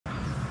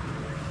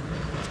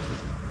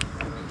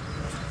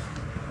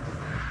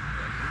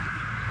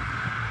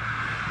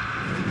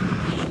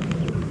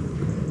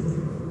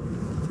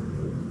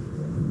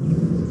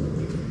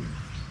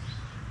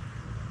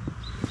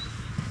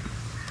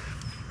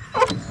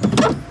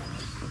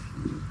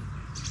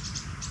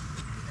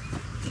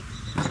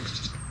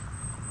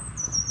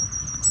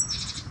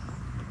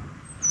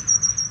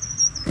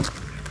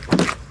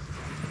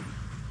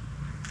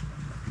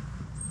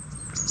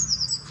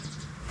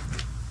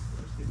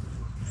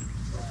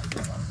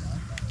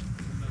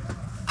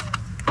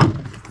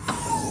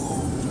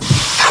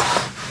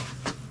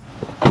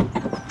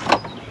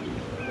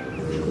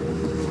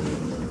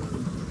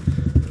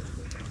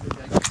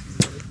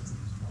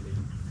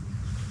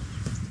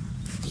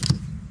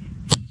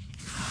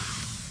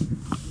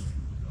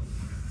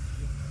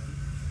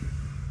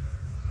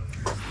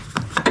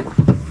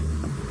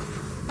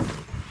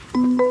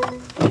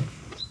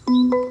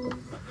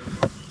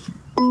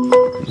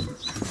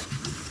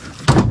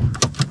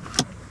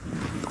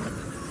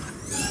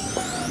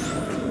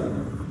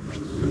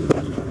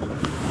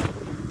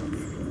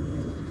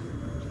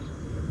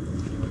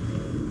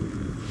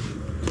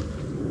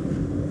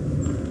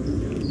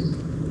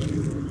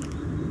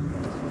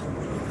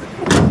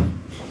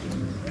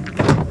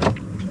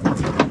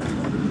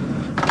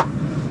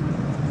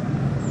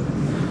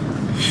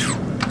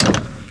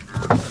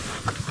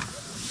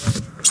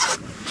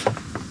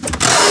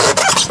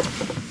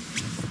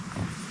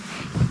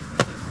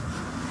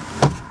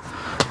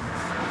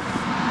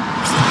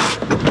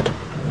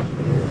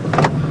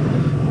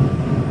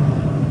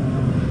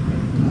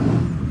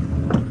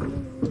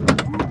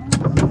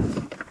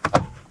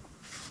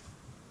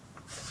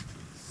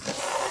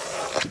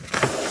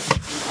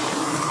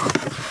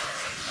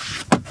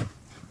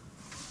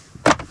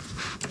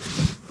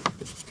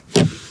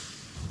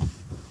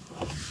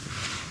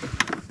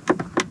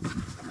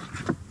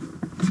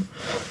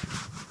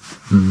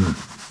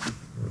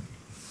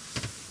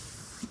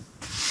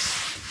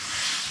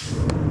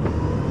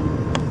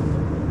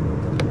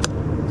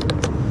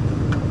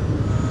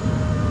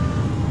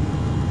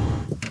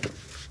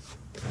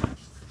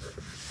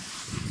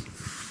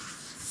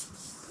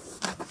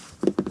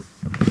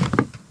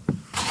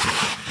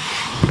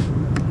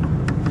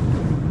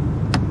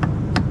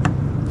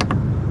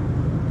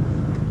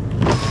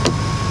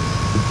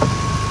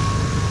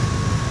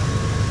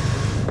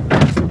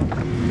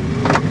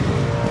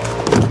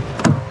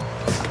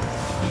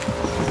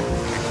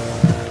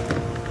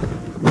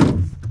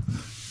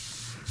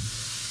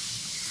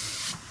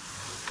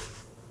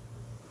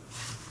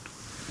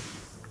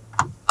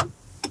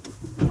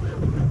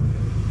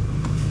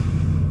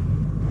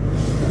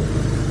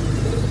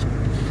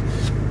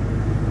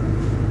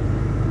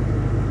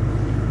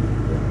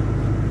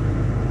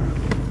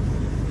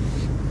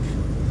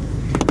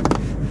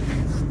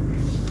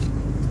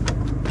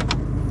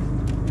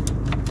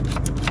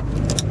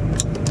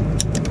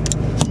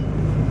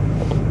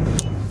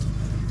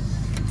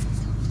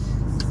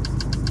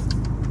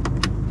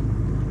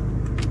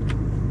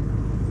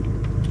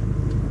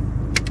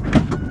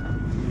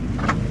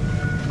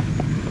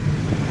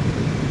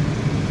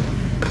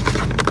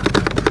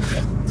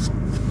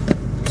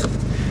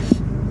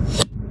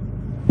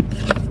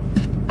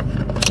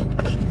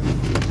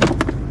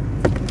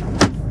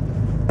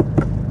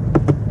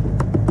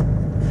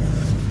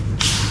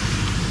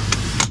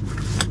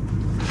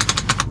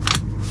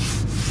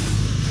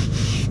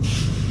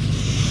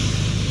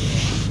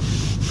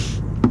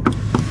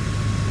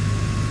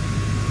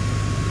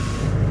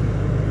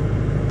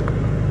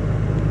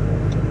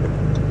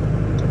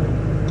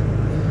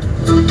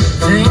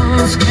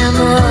surveillance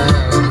camera.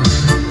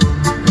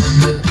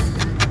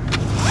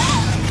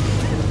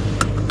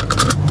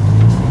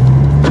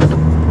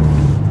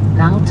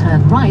 Now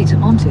turn right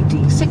onto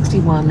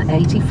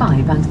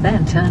D6185 and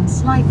then turn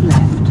slight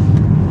left.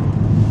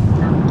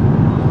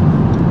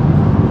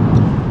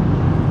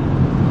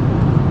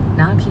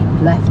 Now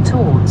keep left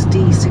towards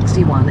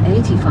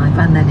D6185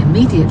 and then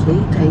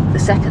immediately take the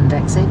second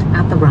exit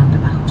at the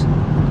roundabout.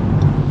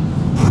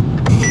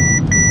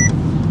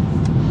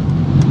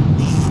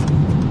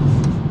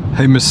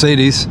 Hey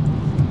Mercedes.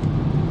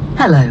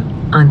 Hello,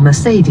 I'm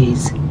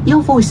Mercedes,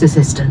 your voice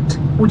assistant.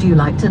 Would you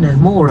like to know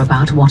more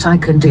about what I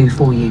can do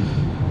for you?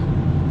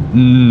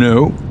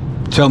 No.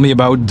 Tell me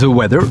about the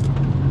weather.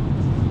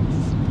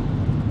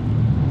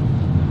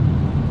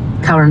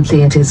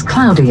 Currently it is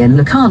cloudy in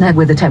Locarno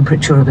with a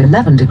temperature of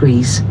 11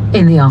 degrees.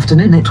 In the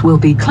afternoon it will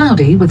be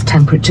cloudy with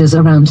temperatures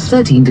around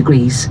 13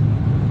 degrees.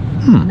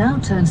 Now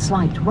turn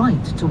slight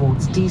right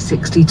towards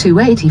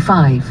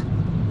D6285.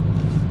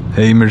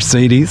 Hey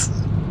Mercedes.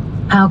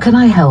 How can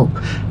I help?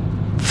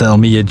 Tell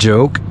me a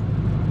joke.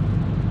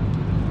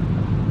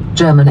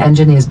 German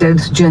engineers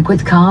don't joke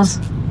with cars.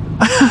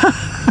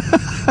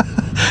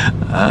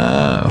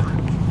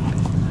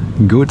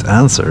 Good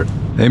answer.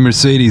 Hey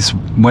Mercedes,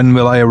 when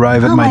will I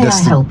arrive at my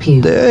destination? How may I help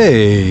you?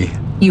 Hey.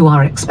 You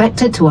are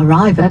expected to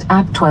arrive at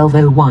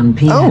 12:01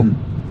 p.m.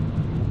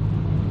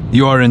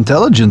 You are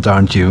intelligent,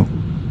 aren't you?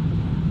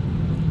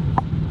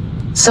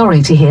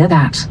 Sorry to hear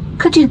that.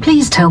 Could you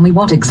please tell me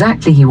what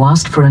exactly you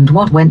asked for and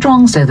what went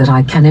wrong so that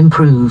I can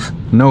improve?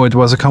 No, it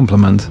was a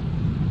compliment.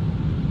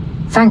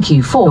 Thank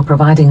you for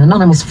providing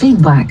anonymous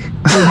feedback.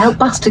 It will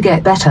help us to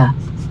get better.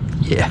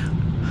 Yeah.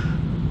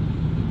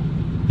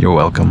 You're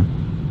welcome.